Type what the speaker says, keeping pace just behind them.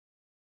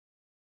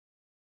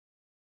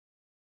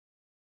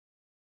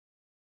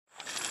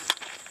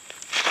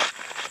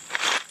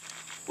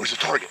Where's the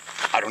target?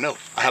 I don't know.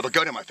 I have a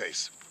gun in my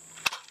face.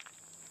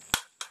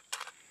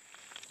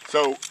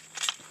 So,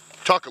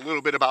 talk a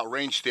little bit about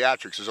range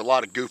theatrics. There's a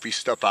lot of goofy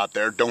stuff out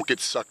there. Don't get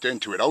sucked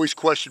into it. Always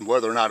question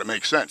whether or not it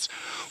makes sense.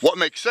 What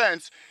makes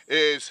sense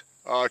is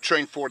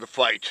train for the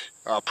fight.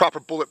 Proper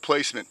bullet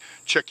placement.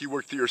 Check you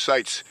work through your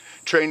sights.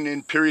 Train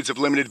in periods of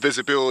limited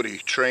visibility.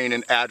 Train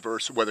in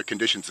adverse weather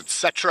conditions,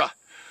 etc.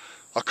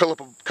 A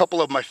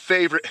couple of my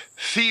favorite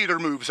theater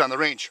moves on the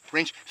range.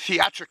 Range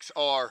theatrics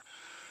are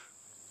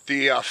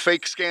the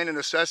fake scan and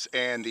assess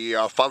and the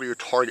follow your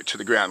target to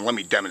the ground. Let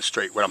me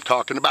demonstrate what I'm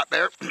talking about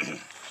there.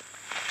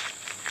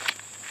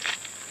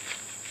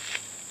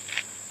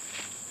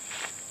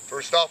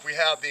 First off, we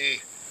have the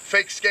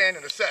fake scan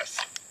and assess.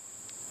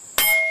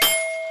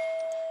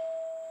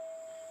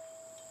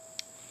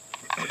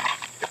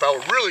 If I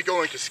were really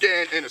going to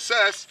scan and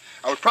assess,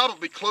 I would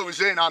probably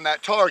close in on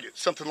that target,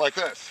 something like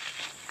this.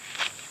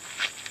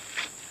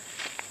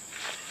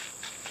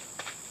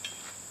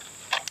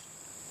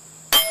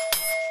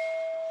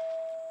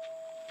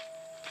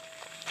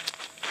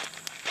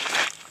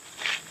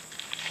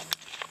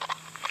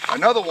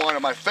 Another one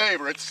of my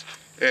favorites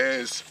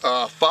is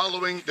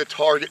following the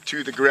target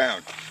to the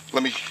ground.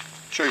 Let me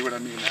show you what I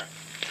mean there.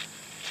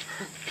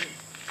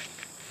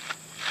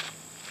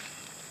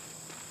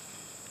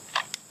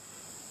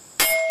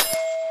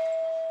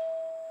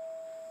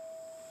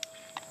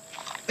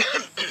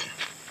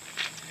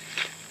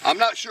 I'm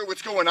not sure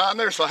what's going on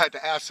there, so I had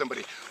to ask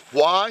somebody,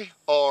 why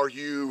are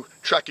you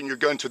tracking your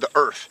gun to the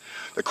earth?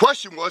 The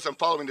question was, I'm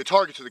following the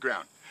target to the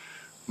ground.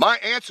 My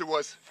answer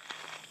was,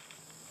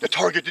 the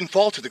target didn't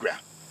fall to the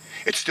ground.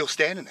 It's still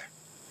standing there.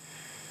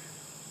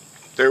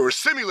 They were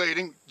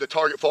simulating the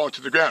target falling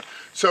to the ground.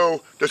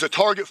 So does a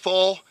target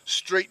fall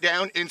straight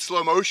down in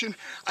slow motion?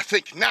 I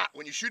think not.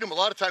 When you shoot them, a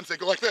lot of times they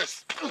go like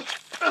this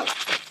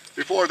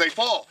before they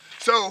fall.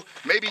 So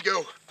maybe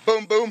go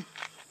boom, boom.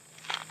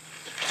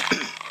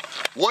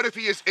 What if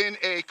he is in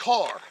a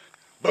car?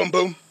 Boom,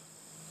 boom.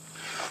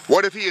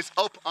 What if he is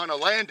up on a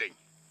landing?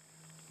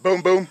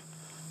 Boom, boom.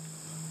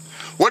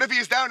 What if he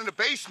is down in the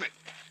basement?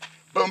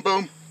 Boom,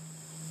 boom.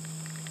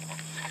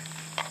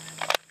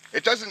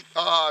 It doesn't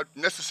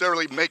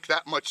necessarily make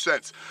that much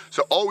sense.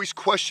 So always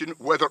question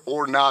whether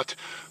or not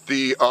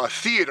the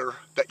theater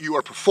that you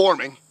are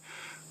performing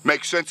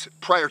makes sense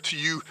prior to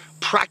you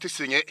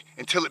practicing it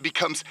until it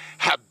becomes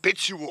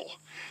habitual.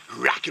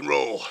 Rock and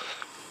roll.